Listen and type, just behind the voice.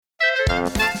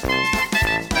Welcome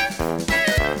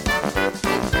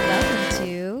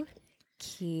to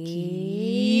Keep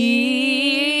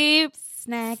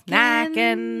Snacking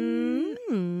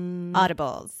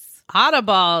Audibles.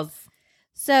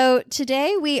 So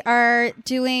today we are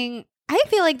doing, I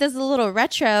feel like this is a little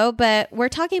retro, but we're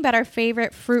talking about our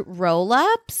favorite fruit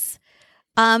roll-ups.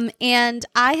 And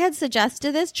I had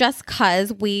suggested this just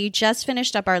because we just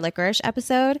finished up our licorice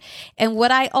episode. And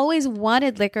what I always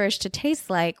wanted licorice to taste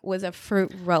like was a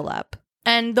fruit roll-up.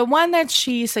 And the one that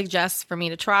she suggests for me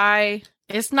to try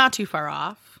is not too far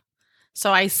off.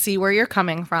 So I see where you're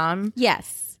coming from.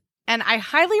 Yes. And I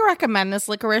highly recommend this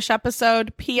licorice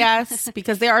episode, P.S.,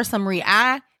 because there are some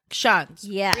reactions.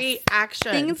 Yes.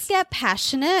 Reactions. Things get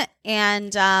passionate.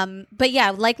 And, but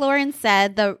yeah, like Lauren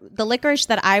said, the licorice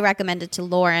that I recommended to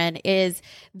Lauren is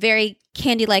very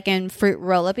candy-like and fruit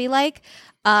roll-up-y like.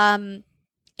 And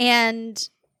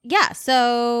yeah,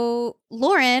 so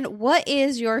Lauren, what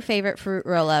is your favorite fruit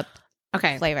roll-up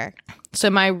flavor? So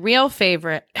my real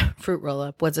favorite fruit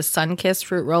roll-up was a Sunkist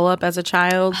fruit roll-up as a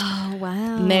child. Oh,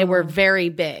 wow. And they were very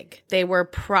big. They were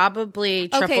probably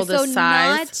triple the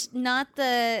size.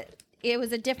 It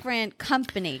was a different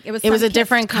company. It was a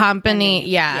different company.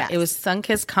 Yeah. Yes. It was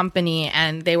Sunkist Company,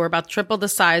 and they were about triple the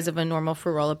size of a normal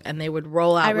fruit roll-up, and they would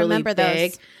roll out really big.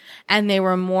 Those. And they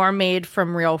were more made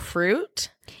from real fruit.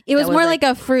 It was more like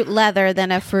a fruit leather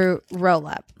than a fruit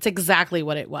roll-up. It's exactly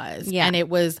what it was. Yeah. And it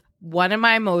was one of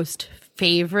my most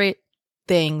favorite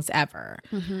things ever.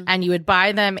 Mm-hmm. And you would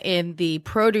buy them in the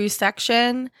produce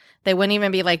section. They wouldn't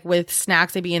even be like with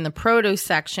snacks. They'd be in the produce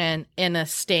section in a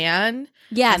stand.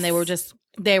 Yes. And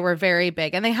they were very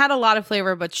big. And they had a lot of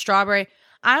flavor, but strawberry,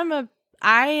 I was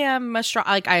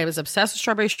obsessed with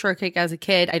strawberry shortcake as a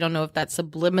kid. I don't know if that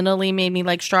subliminally made me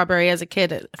like strawberry as a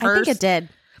kid at first. I think it did.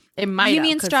 It might. You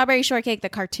mean Strawberry Shortcake, the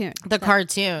cartoon? The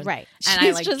cartoon, right? And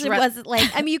it wasn't like.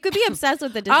 I mean, you could be obsessed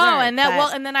with the dessert. Oh, and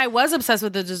then I was obsessed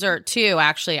with the dessert too.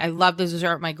 Actually, I love the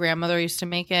dessert. My grandmother used to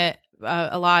make it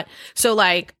a lot. So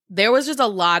like, there was just a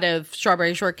lot of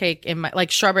strawberry shortcake in my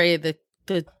strawberry the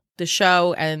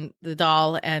show and the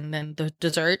doll and then the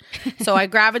dessert. So I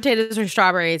gravitated to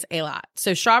strawberries a lot.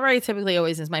 So strawberry typically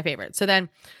always is my favorite. So then.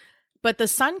 But the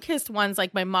Sunkist ones,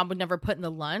 like my mom would never put in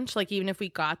the lunch. Like even if we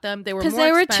got them, they were more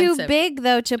expensive. Because they were too big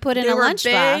though to put in a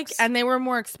lunchbox. And they were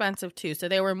more expensive too. So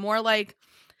they were more like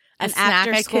an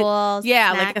after school.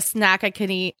 Yeah, like a snack I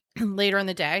could eat later in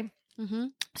the day. Mm-hmm.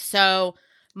 So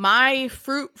my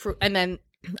fruit, and then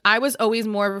I was always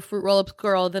more of a fruit roll-up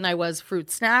girl than I was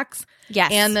fruit snacks.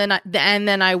 Yes, and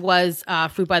then I was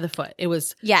fruit by the foot. It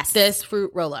was this fruit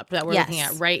roll-up that we're looking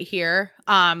at right here.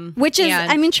 Which is,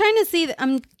 I mean, trying to see.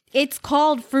 It's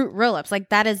called Fruit Roll-Ups. Like,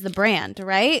 that is the brand,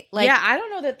 right? Like, yeah, I don't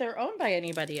know that they're owned by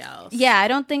anybody else. Yeah, I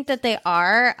don't think that they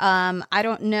are. I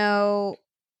don't know.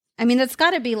 I mean, it's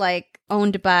got to be, like,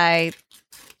 owned by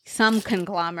some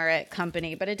conglomerate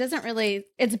company, but it doesn't really.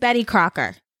 It's Betty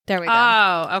Crocker. There we go.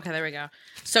 Oh, okay, there we go.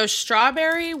 So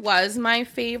strawberry was my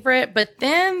favorite, but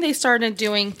then they started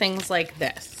doing things like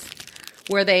this,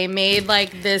 where they made,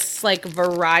 like, this, like,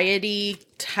 variety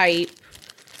type.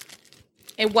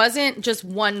 It wasn't just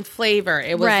one flavor.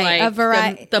 It was like a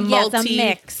variety, the a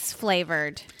mix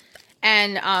flavored.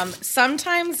 And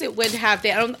sometimes it would have.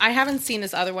 I haven't seen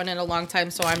this other one in a long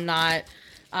time, so I'm not.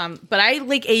 But I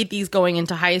like ate these going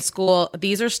into high school.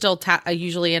 These are still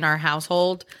usually in our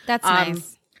household. That's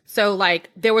nice. So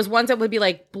like there was ones that would be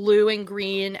like blue and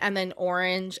green, and then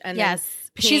orange, and then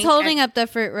pink. She's holding up the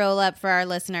fruit roll up for our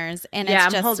listeners, and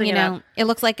it's just it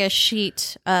looks like a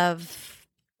sheet of.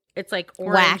 It's like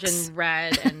orange wax. And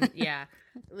red and yeah.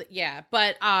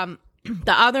 But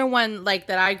the other one like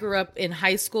that I grew up in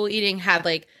high school eating had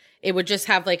like it would just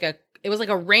have like it was like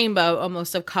a rainbow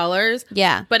almost of colors.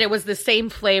 Yeah. But it was the same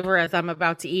flavor as I'm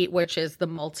about to eat, which is the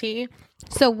multi.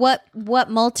 So what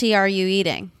multi are you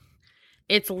eating?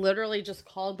 It's literally just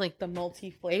called like the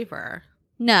multi flavor.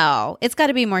 No, it's got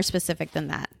to be more specific than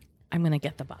that. I'm going to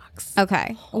get the box.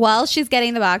 Okay. While she's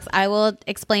getting the box, I will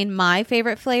explain my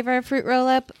favorite flavor of fruit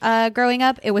roll-up growing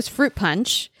up. It was fruit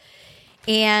punch.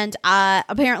 And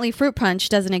apparently fruit punch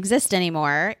doesn't exist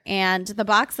anymore. And the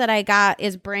box that I got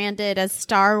is branded as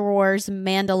Star Wars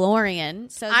Mandalorian.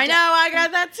 So I know, I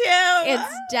got that too.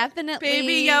 It's definitely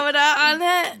Baby Yoda on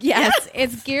it. Yes,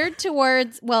 it's geared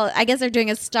towards, well, I guess they're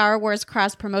doing a Star Wars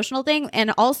cross promotional thing.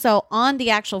 And also on the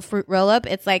actual fruit roll-up,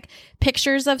 it's like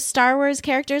pictures of Star Wars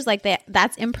characters. Like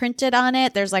that's imprinted on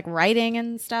it. There's like writing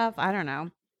and stuff. I don't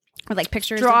know. Or like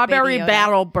pictures Strawberry of Baby Yoda.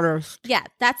 Battle Burst. Yeah,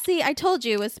 that's I told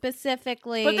you it was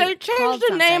specifically. But they changed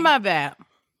the name of it.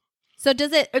 So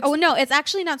does it? No, it's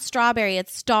actually not strawberry.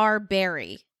 It's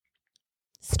Starberry.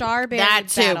 Starberry. That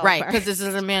too, battle right? bar. Because this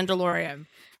is a Mandalorian.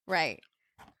 Right.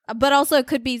 But also it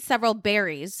could be several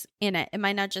berries in it. It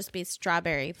might not just be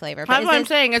strawberry flavor. That's what I'm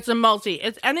saying. It's a multi.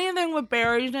 It's anything with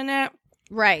berries in it.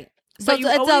 Right. So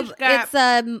But it's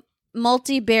a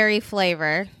multi-berry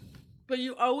flavor. But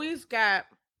you always get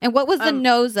And what was the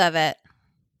nose of it?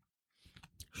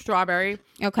 strawberry.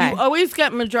 Okay. You always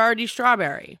get majority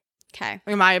strawberry, Okay.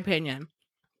 in my opinion.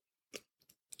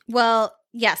 Well,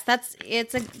 yes,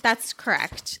 that's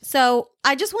correct. So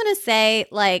I just want to say,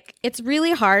 like, it's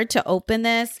really hard to open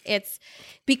this. It's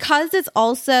because it's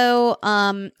also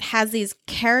has these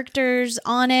characters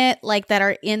on it, like that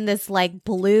are in this like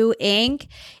blue ink.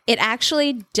 It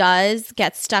actually does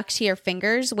get stuck to your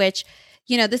fingers, which,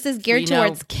 you know, this is geared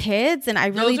towards kids, and I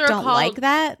really don't like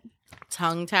that.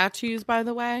 Tongue tattoos, by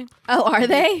the way. Oh, are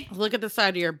they? Look at the side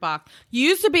of your box. You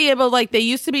used to be able, like, they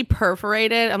used to be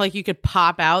perforated and like you could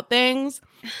pop out things,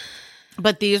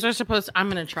 but these are supposed to, I'm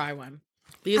gonna try one.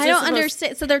 I don't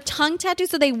understand. So they're tongue tattoos,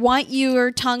 so they want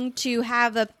your tongue to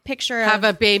have a picture have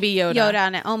of a baby Yoda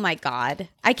on it. Oh my God,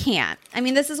 I can't. I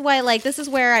mean, this is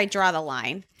where I draw the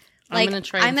line. Like,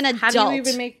 I'm an adult.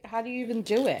 How do you even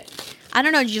do it? I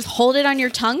don't know. You just hold it on your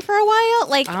tongue for a while.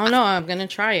 Like, I don't know. I'm gonna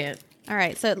try it. All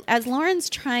right. So as Lauren's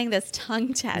trying this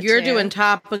tongue tattoo, You're doing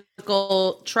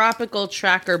tropical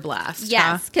Tracker Blast.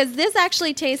 Yes, because this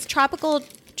actually tastes tropical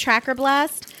Tracker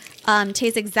Blast.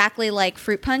 Tastes exactly like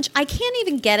fruit punch. I can't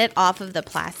even get it off of the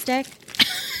plastic.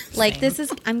 Like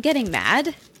I'm getting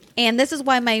mad. And this is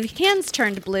why my hands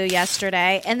turned blue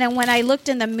yesterday. And then when I looked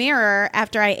in the mirror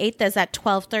after I ate this at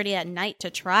 12:30 at night to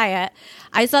try it,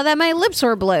 I saw that my lips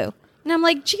were blue. And I'm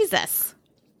like, Jesus.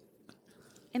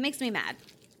 It makes me mad.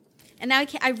 And now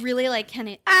I really like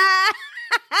Kenny.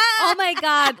 Oh my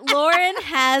God. Lauren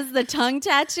has the tongue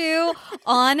tattoo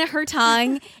on her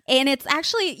tongue. And it's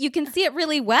actually, you can see it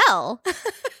really well.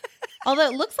 Although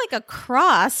it looks like a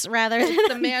cross rather than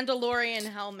the Mandalorian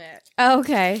helmet.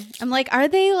 Okay. I'm like, are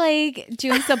they like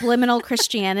doing subliminal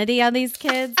Christianity on these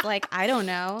kids? Like, I don't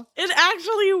know. It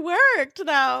actually worked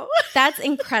though. That's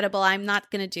incredible. I'm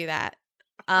not going to do that.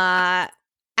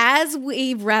 As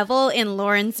we revel in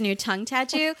Lauren's new tongue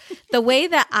tattoo, the way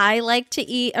that I like to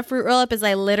eat a fruit roll up is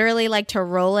I literally like to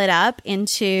roll it up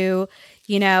into,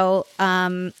 you know,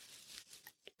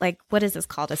 like, what is this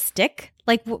called? A stick?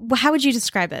 Like, how would you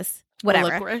describe this?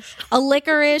 Whatever. A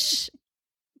licorice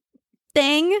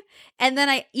thing. And then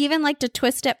I even like to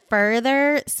twist it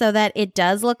further so that it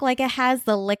does look like it has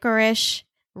the licorice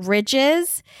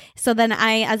ridges. So then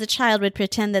I, as a child, would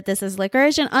pretend that this is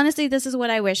licorice. And honestly, this is what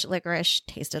I wish licorice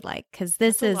tasted like. Because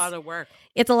this is a lot of work.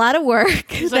 It's a lot of work.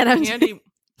 It's like candy.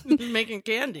 Making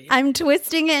candy. I'm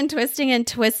twisting it and twisting and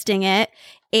twisting it.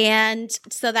 And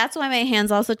so that's why my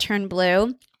hands also turn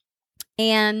blue.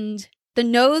 And the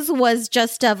nose was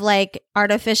just of like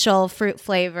artificial fruit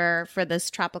flavor for this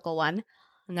tropical one.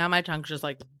 Now my tongue's just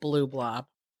like blue blob.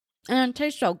 And it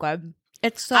tastes so good.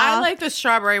 It's soft. I like the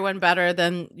strawberry one better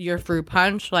than your fruit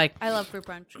punch. Like, I love fruit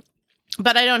punch.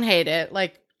 But I don't hate it.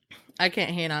 Like, I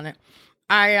can't hate on it.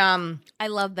 I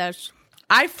love this.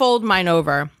 I fold mine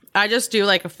over. I just do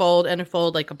like a fold and a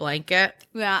fold like a blanket.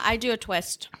 Yeah, I do a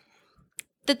twist.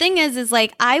 The thing is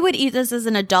like I would eat this as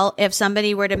an adult if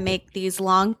somebody were to make these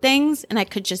long things and I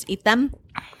could just eat them.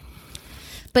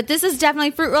 But this is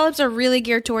definitely, fruit roll-ups are really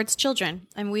geared towards children.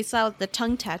 And we saw the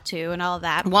tongue tattoo and all of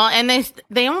that. Well, and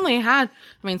they only had,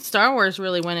 I mean, Star Wars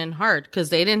really went in hard because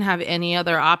they didn't have any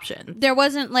other option. There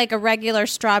wasn't like a regular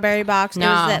strawberry box.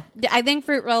 No. I think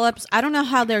fruit roll-ups, I don't know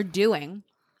how they're doing.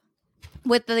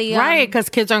 With the right, because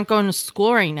kids aren't going to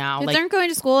school right now. Kids aren't going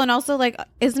to school, and also like,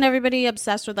 isn't everybody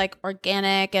obsessed with like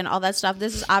organic and all that stuff?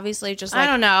 This is obviously just like,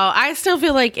 I don't know. I still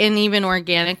feel like in even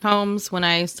organic homes, when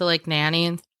I used to like nanny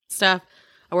and stuff,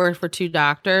 I worked for 2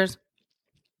 doctors.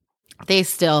 They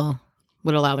still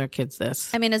would allow their kids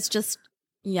this. I mean, it's just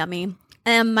yummy.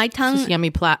 And my tongue, just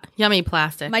yummy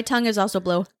plastic. My tongue is also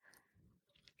blue.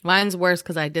 Mine's worse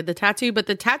because I did the tattoo, but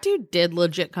the tattoo did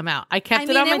legit come out. I kept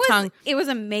it on my tongue. It was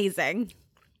amazing.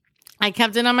 I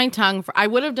kept it on my tongue. I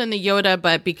would have done the Yoda,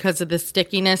 but because of the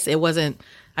stickiness,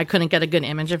 I couldn't get a good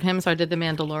image of him. So I did the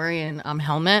Mandalorian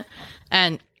helmet.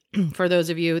 And for those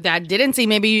of you that didn't see,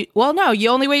 the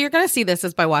only way you're going to see this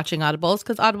is by watching Audibles,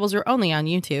 because Audibles are only on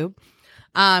YouTube.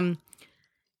 I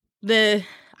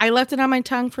left it on my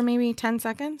tongue for maybe 10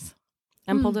 seconds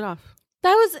and pulled it off.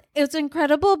 It's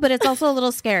incredible, but it's also a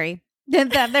little scary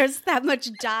that there's that much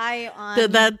dye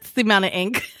on. That's the amount of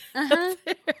ink. Uh-huh.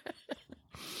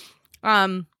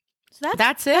 So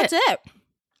that's it. That's it.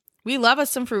 We love us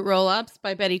some fruit roll-ups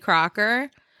by Betty Crocker.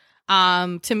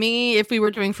 To me, if we were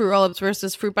doing fruit roll-ups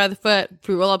versus fruit by the foot,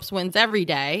 fruit roll-ups wins every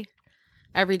day.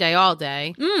 every day, all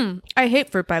day. I hate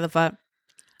fruit by the foot.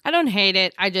 I don't hate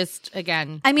it. I just,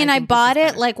 again, I mean, I think this bought is it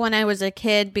better. like when I was a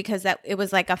kid because it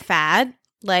was like a fad,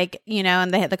 like, you know,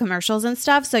 and they had the commercials and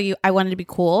stuff. So I wanted to be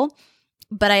cool,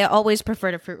 but I always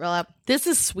preferred a fruit roll up. This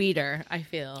is sweeter, I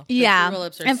feel. The Yeah. Fruit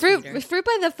Roll-Ups are And sweeter. fruit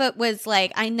by the foot was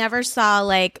like, I never saw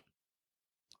like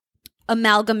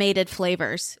amalgamated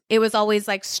flavors. It was always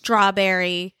like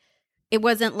strawberry. It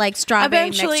wasn't like strawberry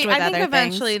mixed with I think other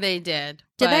eventually things. they did.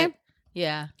 Did but- they?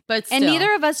 Yeah. But still. And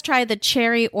neither of us tried the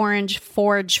cherry orange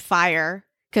Forge Fire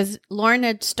because Lauren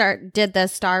did the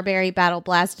Starberry Battle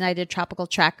Blast and I did Tropical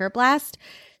Tracker Blast.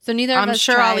 So neither of I'm us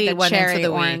sure tried I'll eat the one into cherry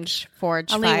the week. orange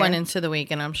Forge I'll Fire. eat one into the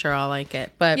week and I'm sure I'll like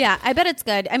it. But Yeah, I bet it's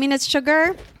good. I mean, it's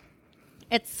sugar.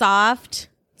 It's soft.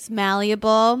 It's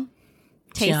malleable.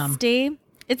 Yum. Tasty.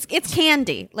 It's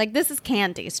candy. Like this is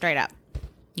candy straight up.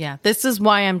 yeah, this is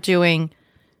why I'm doing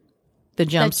the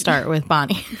jump start with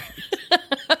Bonnie.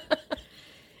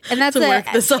 And that's To work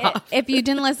this off. If you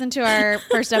didn't listen to our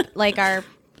first our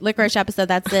licorice episode,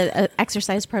 that's the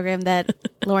exercise program that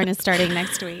Lauren is starting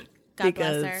next week. God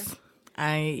bless her. Because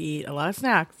I eat a lot of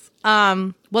snacks.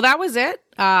 Well, that was it.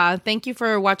 Thank you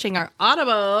for watching our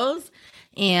Audibles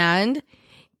and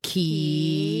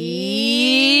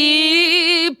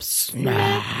keep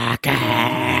snacking.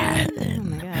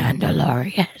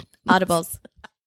 Mandalorian. Audibles.